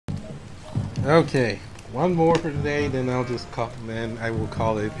Okay, one more for today, then I will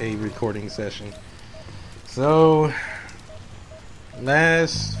call it a recording session. So, in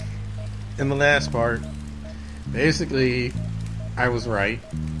the last part, basically, I was right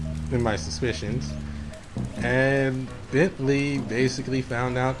in my suspicions, and Bentley basically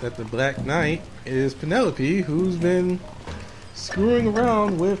found out that the Black Knight is Penelope, who's been screwing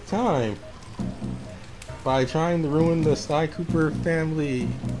around with time by trying to ruin the Al-Kupar family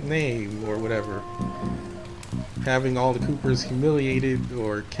name or whatever, having all the Coopers humiliated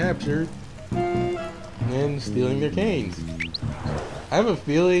or captured and stealing their canes. I have a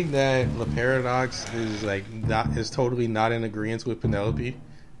feeling that the Paradox is totally not in agreement with Penelope.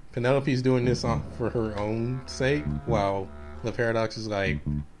 Penelope's doing this for her own sake, while the Paradox is like,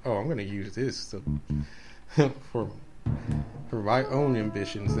 "Oh, I'm gonna use this for my own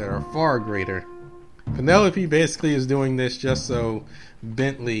ambitions that are far greater." Penelope basically is doing this just so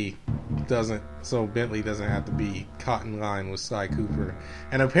Bentley doesn't have to be caught in line with Al-Kupar.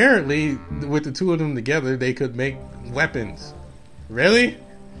 And apparently, with the two of them together, they could make weapons. Really?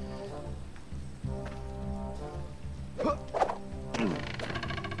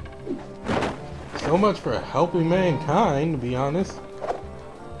 So much for helping mankind, to be honest.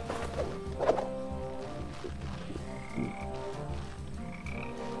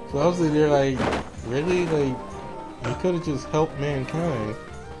 So obviously they're like, really? Like, you could have just helped mankind.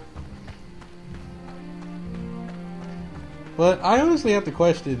 But I honestly have to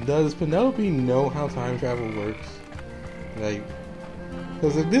question, does Penelope know how time travel works? Like,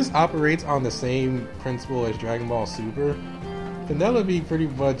 because if this operates on the same principle as Dragon Ball Super, Penelope pretty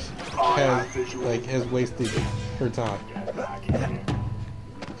much has wasted her time.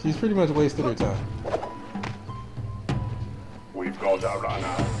 She's pretty much wasted her time. We've got a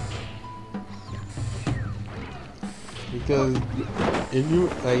runner. Because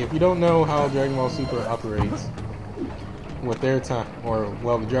if you don't know how Dragon Ball Super operates with their time, or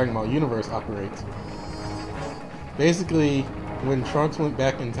well, the Dragon Ball universe operates, basically when Trunks went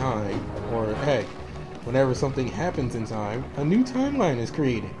back in time, or heck, whenever something happens in time, a new timeline is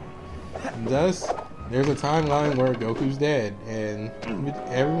created. And thus, there's a timeline where Goku's dead and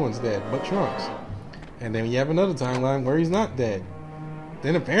everyone's dead but Trunks. And then you have another timeline where he's not dead.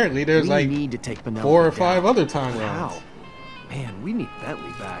 Then apparently there's need to take 4 or 5 other timelines. Wow. Man, we need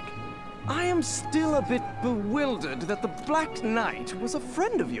Bentley back. I am still a bit bewildered that the Black Knight was a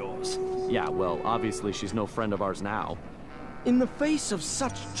friend of yours. Yeah, well, obviously she's no friend of ours now. In the face of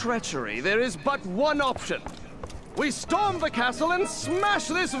such treachery, there is but one option. We storm the castle and smash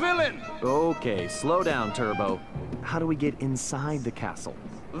this villain! Okay, slow down, Turbo. How do we get inside the castle?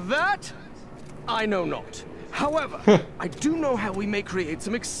 That I know not. However, I do know how we may create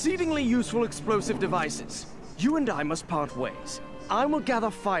some exceedingly useful explosive devices. You and I must part ways. I will gather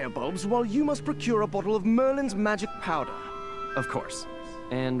firebulbs while you must procure a bottle of Merlin's magic powder. Of course.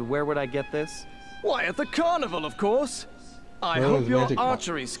 And where would I get this? Why, at the carnival, of course. I Merlin's hope your magic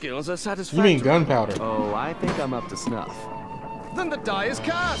archery skills are satisfactory. You mean gunpowder? Oh, I think I'm up to snuff. Then the die is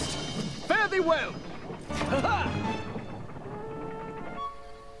cast. Fare thee well.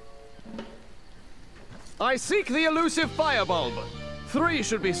 I seek the elusive firebulb. 3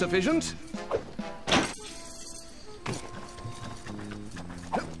 should be sufficient.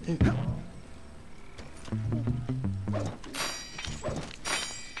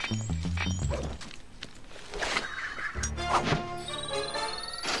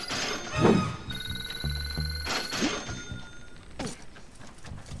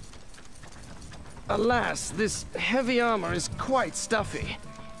 Alas, this heavy armor is quite stuffy.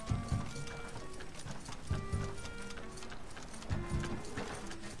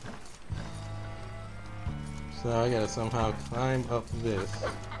 So I gotta somehow climb up this.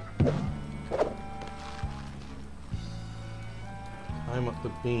 Climb up the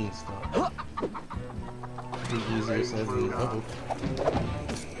beanstalk. Be easier said than done.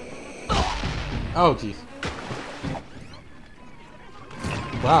 Oh jeez.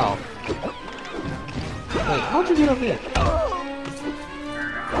 Wow. Wait, how'd you get up here?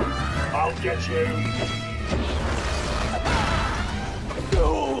 I'll get you.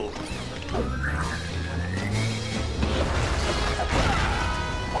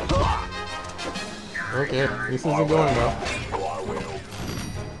 Okay, this isn't going well.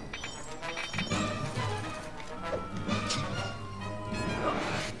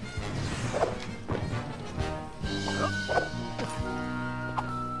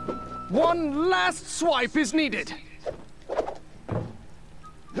 One last swipe is needed.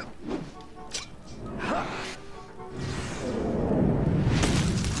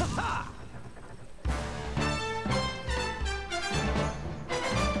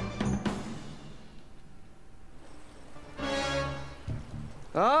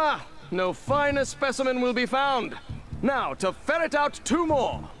 No finer specimen will be found. Now, to ferret out 2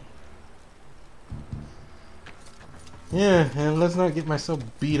 more. Yeah, and let's not get myself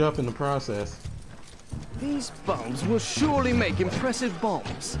beat up in the process. These bulbs will surely make impressive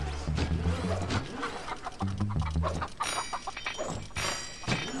bombs.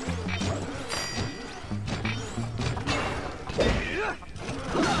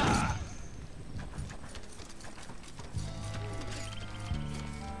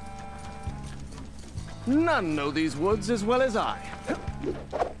 None know these woods as well as I.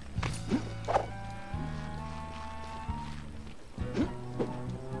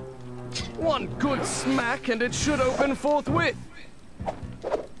 One good smack and it should open forthwith.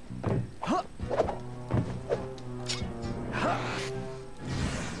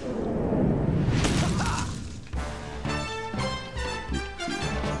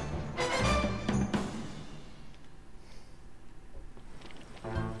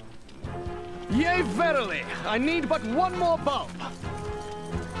 Yea, verily, I need but 1 more bulb.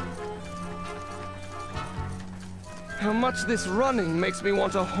 How much this running makes me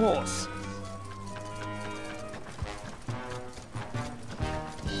want a horse.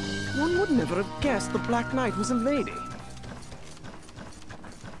 One would never have guessed the Black Knight was a lady.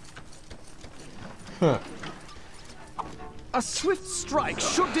 Huh. A swift strike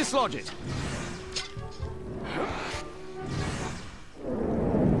should dislodge it.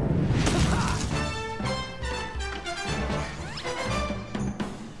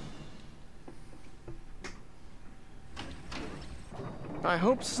 I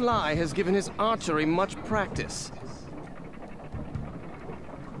hope Sly has given his archery much practice.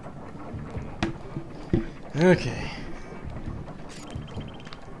 Okay.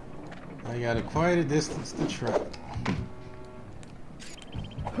 I got quite a distance to travel.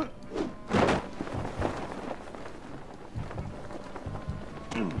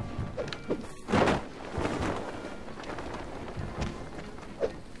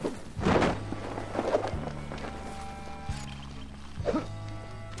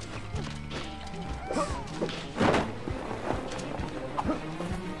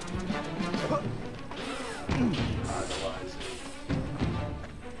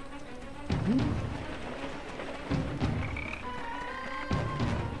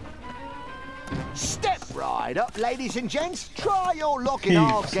 Step right up, ladies and gents. Try your luck in He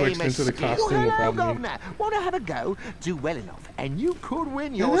our switched game of into the skill. costume Hello, without me. governor. Want to have a go? Do well enough, and you could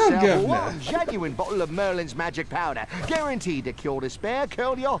win Hello, yourself governor. one genuine bottle of Merlin's magic powder, guaranteed to cure despair,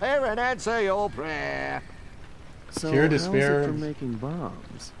 curl your hair, and answer your prayer. So Cure how's despair. it for making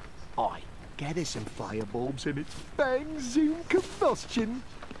bombs? I gather some firebulbs and it's bang zoom combustion.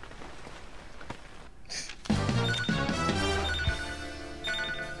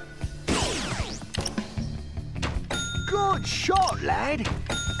 Good shot, lad.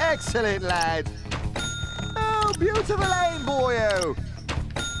 Excellent, lad. Oh, beautiful aim, boyo.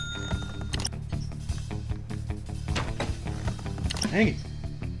 Dang it.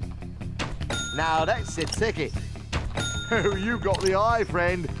 Now that's the ticket. Oh, you got the eye,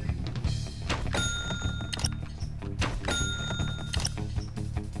 friend.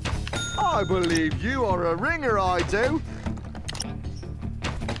 I believe you are a ringer, I do.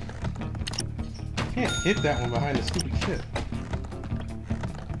 Can't hit that one behind the stupid shit.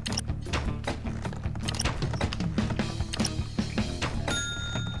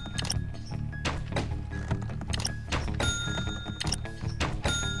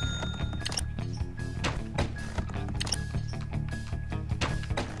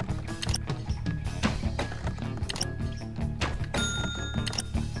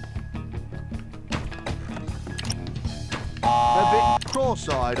 A bit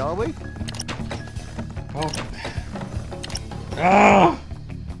cross-eyed, are we? Oh. Ah!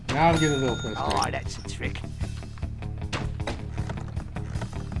 Now I'm getting a little Oh, frustrated. that's a trick.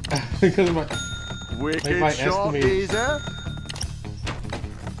 Because of my, Wicked my shot, estimate- geezer.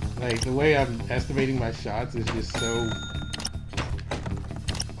 like, the way I'm estimating my shots is just so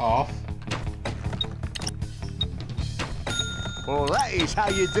off. Well, that is how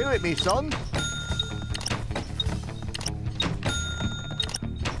you do it, me son.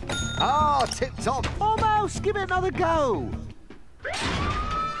 Ah, tip-top. Almost. Give it another go.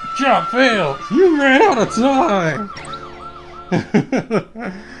 Job failed! You ran out of time!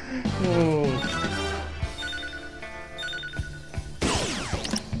 Oh.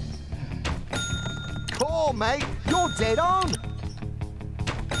 Cool, mate. You're dead on.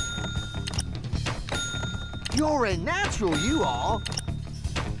 You're a natural, you are.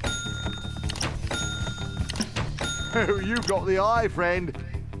 Oh, you got the eye, friend.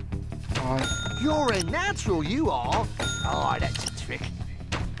 On. You're a natural, you are. Oh, that's a trick.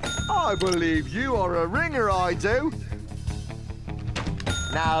 I believe you are a ringer, I do.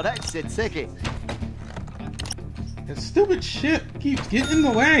 Now that's the ticket. That stupid ship keeps getting in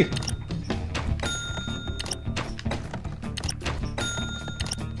the way.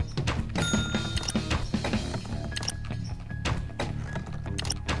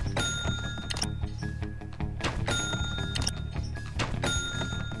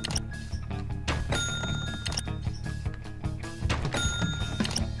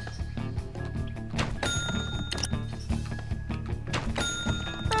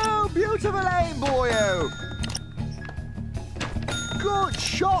 Beautiful aim, boyo! Good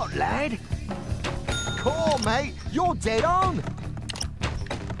shot, lad! Come on, mate, you're dead on!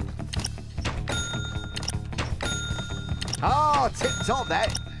 Ah, tip-top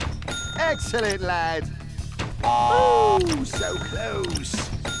that! Excellent, lad! Oh, so close!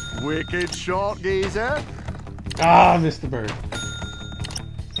 Wicked shot, geezer! Ah, Mr. Bird.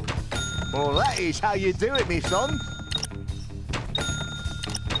 Well, that is how you do it, me son.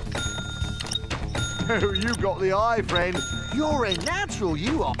 Oh, you got the eye, friend. You're a natural,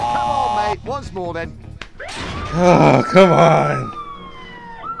 you are. Come on, mate. Once more, then. Oh, come on.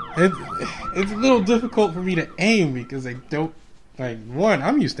 It's a little difficult for me to aim because I don't... Like, one,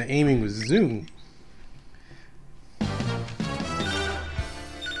 I'm used to aiming with zoom.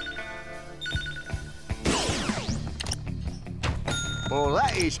 Well,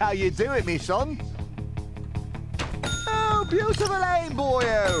 that is how you do it, me son. Oh, beautiful aim,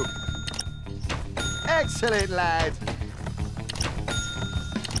 boyo. Excellent, lad.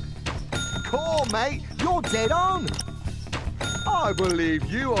 Come on, mate. You're dead on. I believe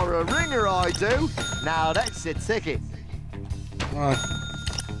you are a ringer, I do. Now that's the ticket. Come on.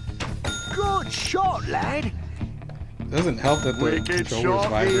 Good shot, lad. Doesn't help that the Wicked controller's shot,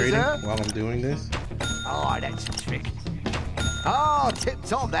 vibrating geezer. while I'm doing this. Oh, that's a trick. Ah,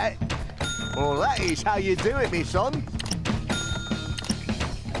 tip-top that. Well, that is how you do it, me son.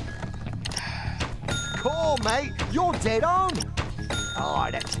 Come on, mate. You're dead on. Oh,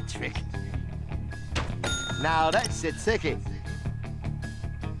 that's a trick. Now that's the ticket.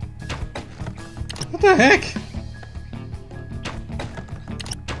 What the heck?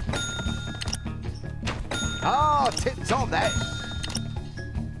 Ah, tip-top that.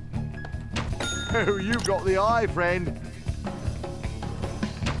 Oh, you got the eye, friend.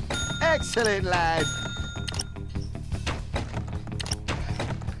 Excellent, lad.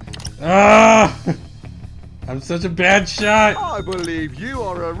 Ah! I'm such a bad shot. I believe you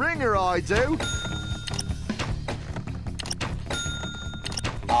are a ringer, I do.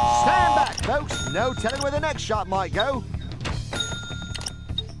 Stand back, folks. No telling where the next shot might go.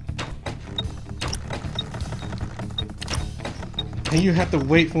 And you have to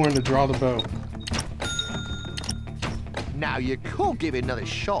wait for him to draw the bow. Now, you could give it another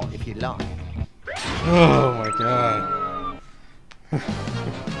shot if you like. Oh my god.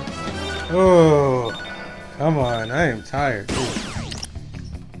 Oh, come on. I am tired.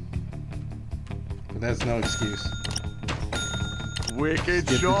 But that's no excuse. Wicked Get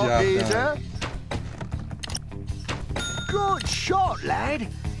the shot, job geezer. done. Good shot, lad.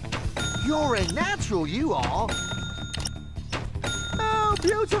 You're a natural, you are. Oh,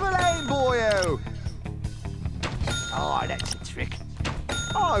 beautiful aim, boyo. Oh, that's a trick.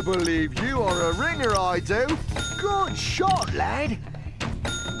 I believe you are a ringer, I do. Good shot, lad.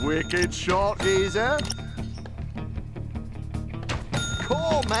 Wicked shot, geezer. Come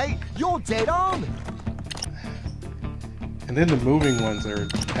on, mate. You're dead on. And then the moving ones are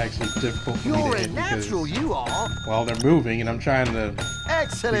actually difficult for me You're to a hit natural, because you are. while they're moving and I'm trying to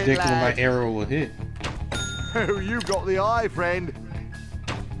Excellent, predict when my lad. arrow will hit. Oh, you got the eye, friend.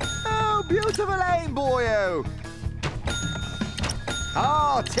 Oh, beautiful aim, boyo.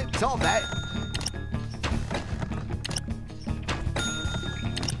 Ah, tip-top that.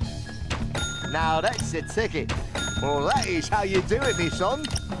 Now that's the ticket. Well, that is how you do it, me son.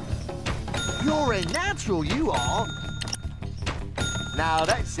 You're a natural, you are. Now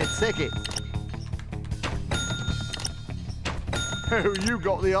that's the ticket. Oh, you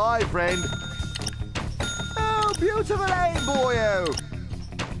got the eye, friend. Oh, beautiful aim, boyo.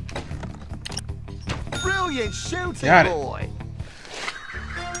 Brilliant shooting, Got it. boy.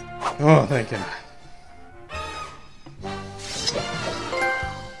 Oh, thank God.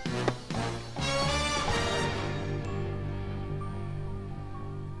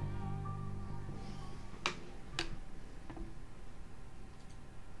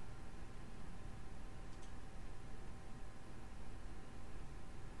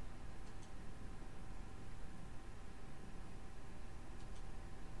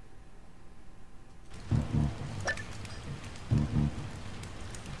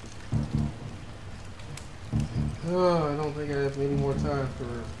 Oh, I don't think I have any more time for...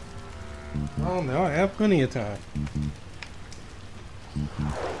 Oh no, I have plenty of time.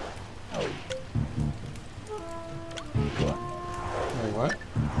 Wait, what?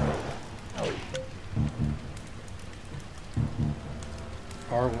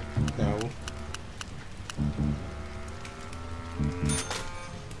 No.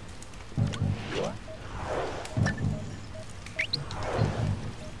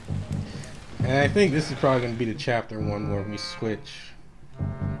 And I think this is probably going to be the chapter 1 where we switch.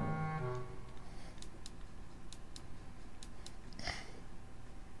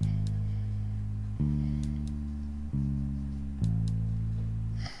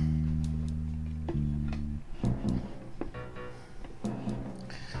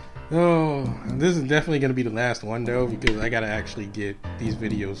 Oh, this is definitely going to be the last one though, because I got to actually get these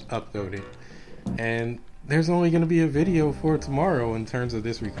videos uploaded. And there's only going to be a video for tomorrow in terms of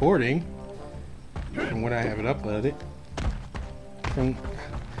this recording. From when I have it uploaded. From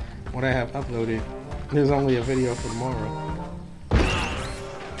what I have uploaded, there's only a video for tomorrow.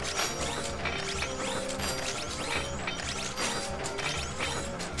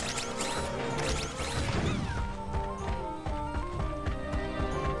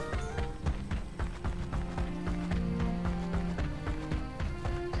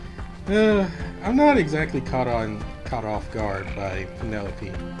 I'm not exactly caught off guard by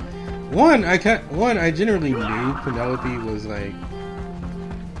Penelope. One, I generally knew Penelope was like...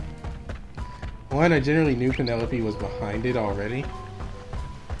 One, I generally knew Penelope was behind it already.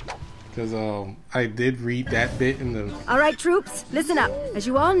 Because I did read that bit in the... Alright troops, listen up. As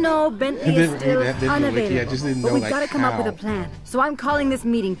you all know, Bentley is still unavailable. I just didn't know, but we've like, got to come up with a plan. So I'm calling this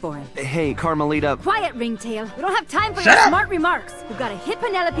meeting for him. Hey, Carmelita. Quiet, Ringtail. We don't have time for your smart remarks. We've got to hit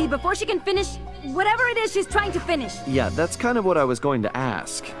Penelope before she can finish whatever it is she's trying to finish. Yeah, that's kind of what I was going to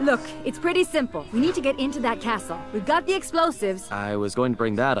ask. Look, it's pretty simple. We need to get into that castle. We've got the explosives. I was going to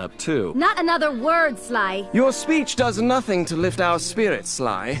bring that up, too. Not another word, Sly. Your speech does nothing to lift our spirits,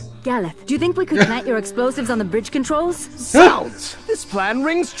 Sly. Galeth, do you think we could plant your explosives on the bridge controls? Sounds! This plan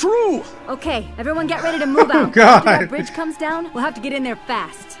rings true! Okay, everyone get ready to move out. Oh, God. After that bridge comes down, we'll have to get in there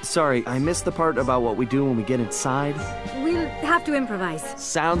fast. Sorry, I missed the part about what we do when we get inside. We'll have to improvise.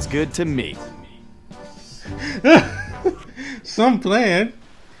 Sounds good to me. Some plan.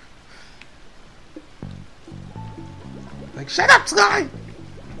 Like, shut up, Sly!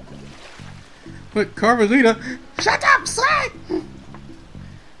 But Carmelita, shut up, Sly!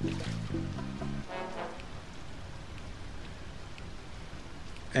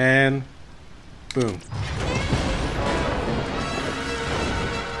 And boom.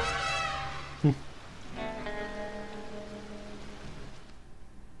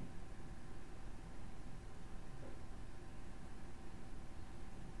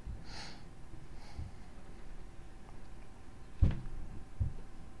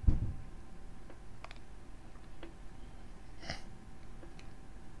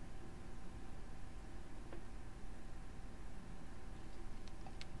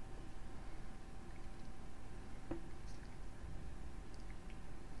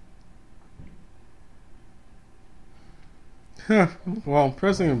 Well,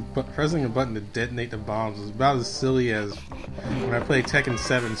 pressing a button to detonate the bombs was about as silly as when I played Tekken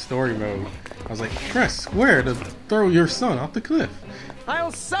 7 story mode. I was like, press square to throw your son off the cliff.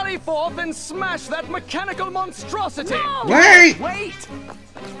 I'll sally forth and smash that mechanical monstrosity! No! Wait! Wait!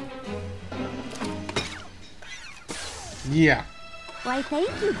 Yeah. Why, thank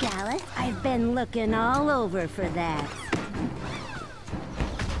you, Galeth. I've been looking all over for that.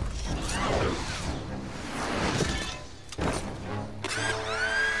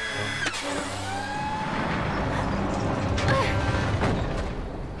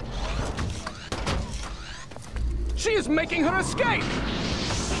 She is making her escape!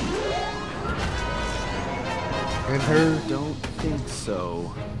 And her... Don't think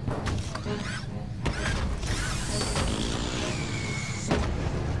so.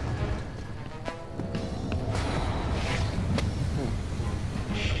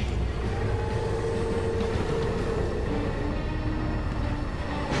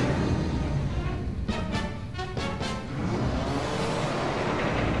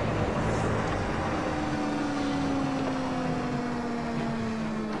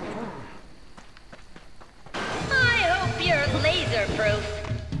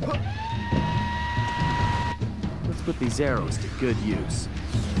 Let's put these arrows to good use.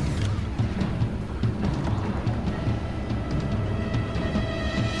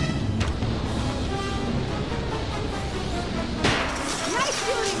 Nice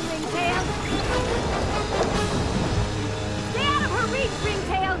shooting, Ringtail! Stay out of her reach,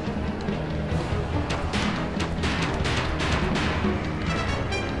 Ringtail!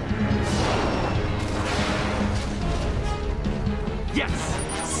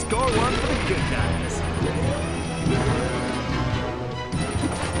 Yes! Score one for the good guys.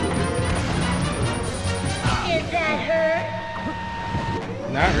 Is that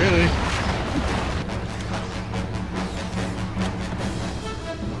her? Not really.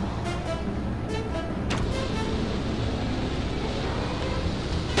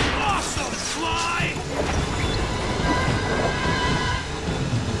 Awesome, Sly!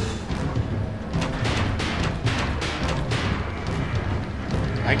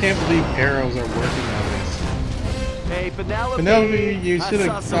 I can't believe arrows are working on this. Hey, Penelope! Penelope, you should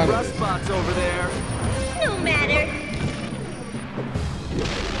I have saw thought some of rust this. spots over there. No matter.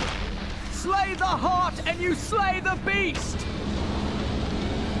 Slay the heart and you slay the beast!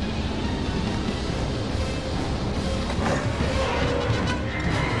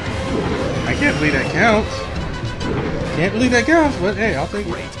 I can't believe that counts. Can't believe that counts, but hey, I'll take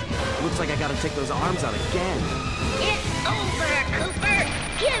it. Great. Looks like I gotta take those arms out again. It's over, Cooper.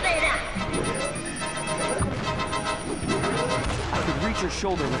 Give it up. I could reach her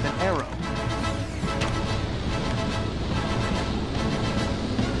shoulder with an arrow.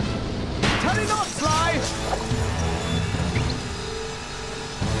 Tell it not, Sly!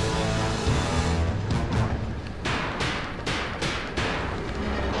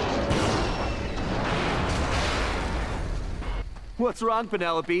 What's wrong,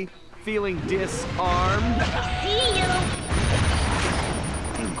 Penelope? Feeling disarmed? See you.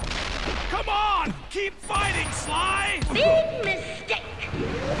 Come on! Keep fighting, Sly! Big mistake.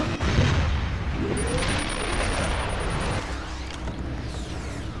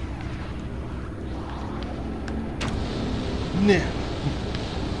 Nah.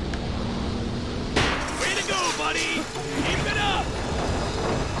 Way to go, buddy! Keep it up!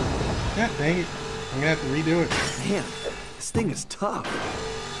 God dang it. I'm gonna have to redo it. Man, this thing is tough.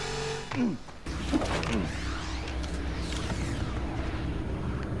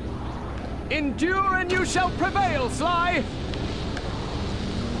 Endure and you shall prevail, Sly!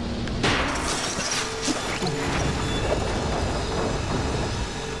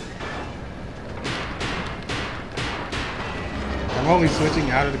 I'm only switching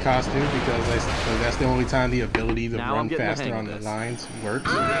out of the costume because that's the only time the ability to Now I'm run getting the faster hang on of the this. lines works.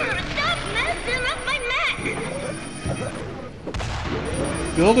 Stop messing up my mech.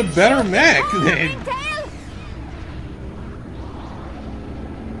 Build a better mech then. Tail!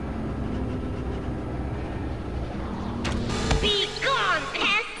 Be gone,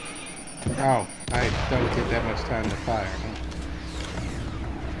 pest. Oh, I don't get that much time to fire.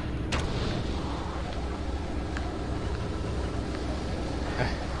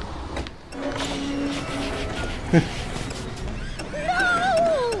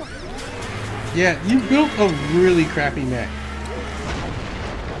 No! Yeah, you built a really crappy mech.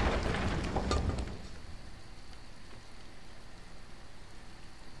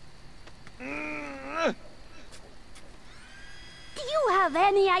 Do you have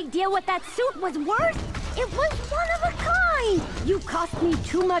any idea what that suit was worth? It was one of a kind! You cost me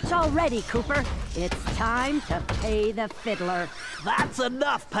too much already, Cooper. It's time to pay the fiddler. That's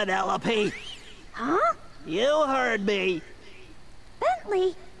enough, Penelope. Huh? You heard me.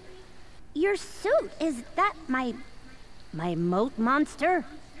 Bentley? Your suit, is that my moat monster?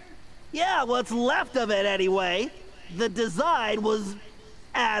 Yeah, what's left of it anyway. The design was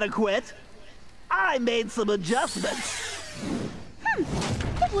adequate. I made some adjustments.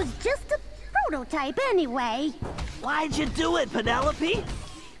 It was just a prototype anyway. Why'd you do it, Penelope?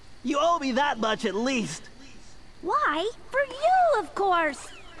 You owe me that much at least. Why? For you, of course.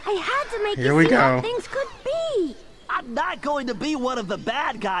 I had to make Here you we see how go. things could be. I'm not going to be one of the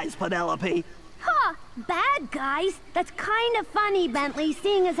bad guys, Penelope. Huh, bad guys? That's kind of funny, Bentley,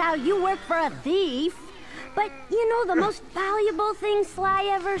 seeing as how you work for a thief. But you know the most valuable thing Sly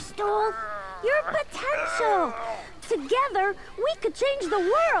ever stole? Your potential. Together, we could change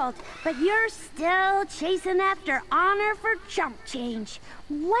the world, but you're still chasing after honor for chump change.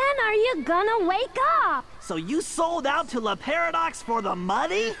 When are you gonna wake up? So you sold out to La Paradox for the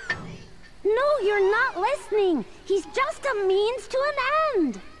money? No, you're not listening. He's just a means to an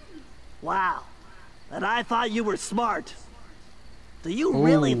end. Wow. And I thought you were smart. Do you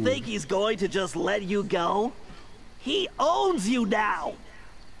really Ooh. think he's going to just let you go? He owns you now.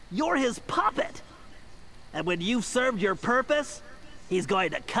 You're his puppet. And when you've served your purpose, he's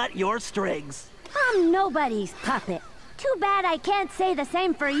going to cut your strings. I'm nobody's puppet. Too bad I can't say the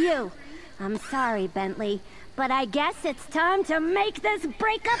same for you. I'm sorry, Bentley, but I guess it's time to make this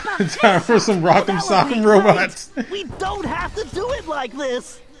breakup It's time for some rock'em sock'em robots. We don't have to do it like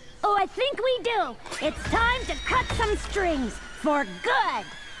this. Oh, I think we do. It's time to cut some strings for good.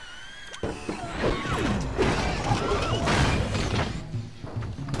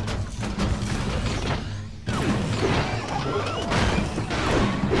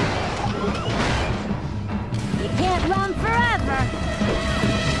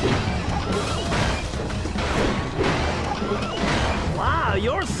 Wow,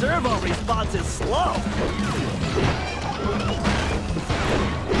 your servo response is slow.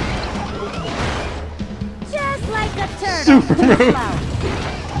 Just like a turtle. Super move. Slow.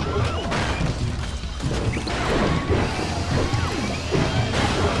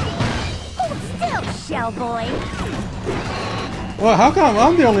 Hold still, shell boy. Well, how come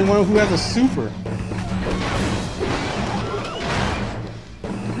I'm the only one who has a super?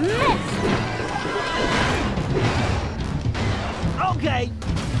 Okay,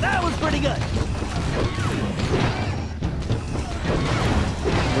 that was pretty good.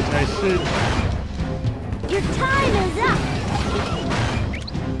 Which I should. Your time is up.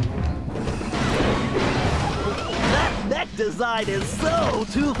 That neck design is so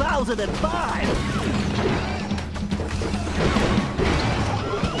 2005.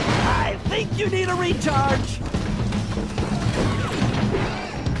 I think you need a recharge.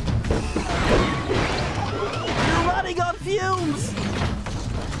 You're running on fumes.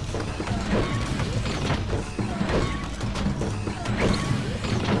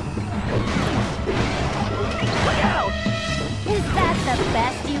 Look out! Is that the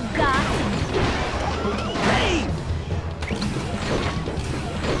best you've got? Hey!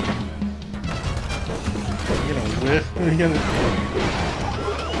 You know, whiff. You're gonna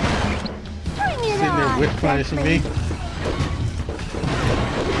Bring it sitting there on, whiff punishing me.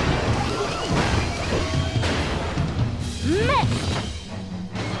 Miss.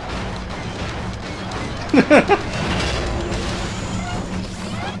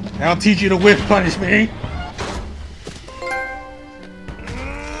 I'll teach you to whiff punish me.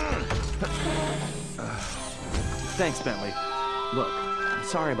 Thanks, Bentley. Look, I'm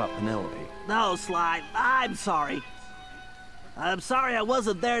sorry about Penelope. No, Sly, I'm sorry. I'm sorry I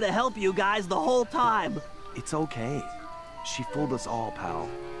wasn't there to help you guys the whole time. It's okay. She fooled us all, pal.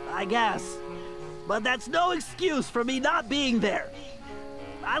 I guess. But that's no excuse for me not being there.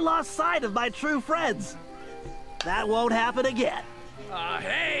 I lost sight of my true friends. That won't happen again.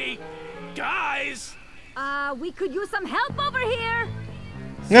 Hey, guys! We could use some help over here.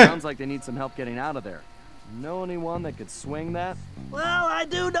 Sounds like they need some help getting out of there. Know anyone that could swing that? Well, I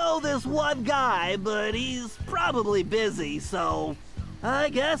do know this one guy, but he's probably busy, so I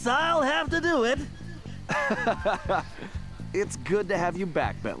guess I'll have to do it. It's good to have you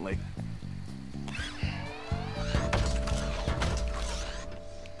back, Bentley.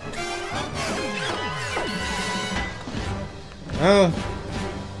 Oh.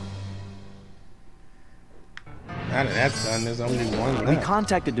 Now that that's done, there's only one We left.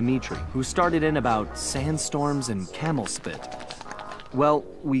 contacted Dimitri, who started in about sandstorms and camel spit. Well,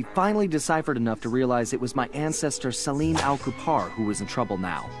 we finally deciphered enough to realize it was my ancestor Salim Al-Kupar who was in trouble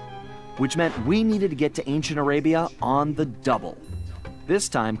now. Which meant we needed to get to ancient Arabia on the double. This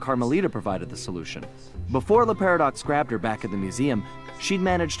time, Carmelita provided the solution. Before the Paradox grabbed her back at the museum, she'd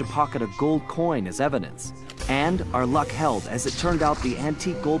managed to pocket a gold coin as evidence. And our luck held, as it turned out the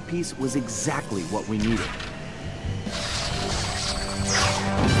antique gold piece was exactly what we needed.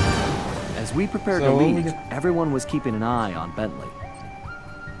 As we prepared to So, leave, everyone was keeping an eye on Bentley.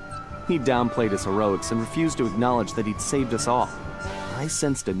 He downplayed his heroics and refused to acknowledge that he'd saved us all. I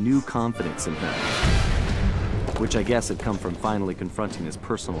sensed a new confidence in him, which I guess had come from finally confronting his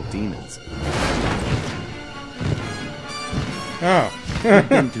personal demons. Oh. He'd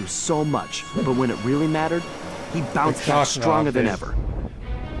been through so much, but when it really mattered, he bounced back stronger than ever.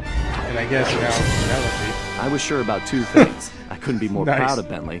 And I guess now Penelope. I was sure about two things. I couldn't be more Nice. proud of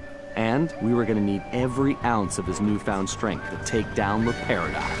Bentley, and we were going to need every ounce of his newfound strength to take down the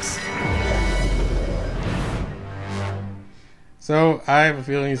Paradox. So I have a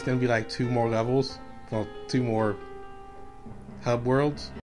feeling it's gonna be like 2 more levels. Well, 2 more hub worlds.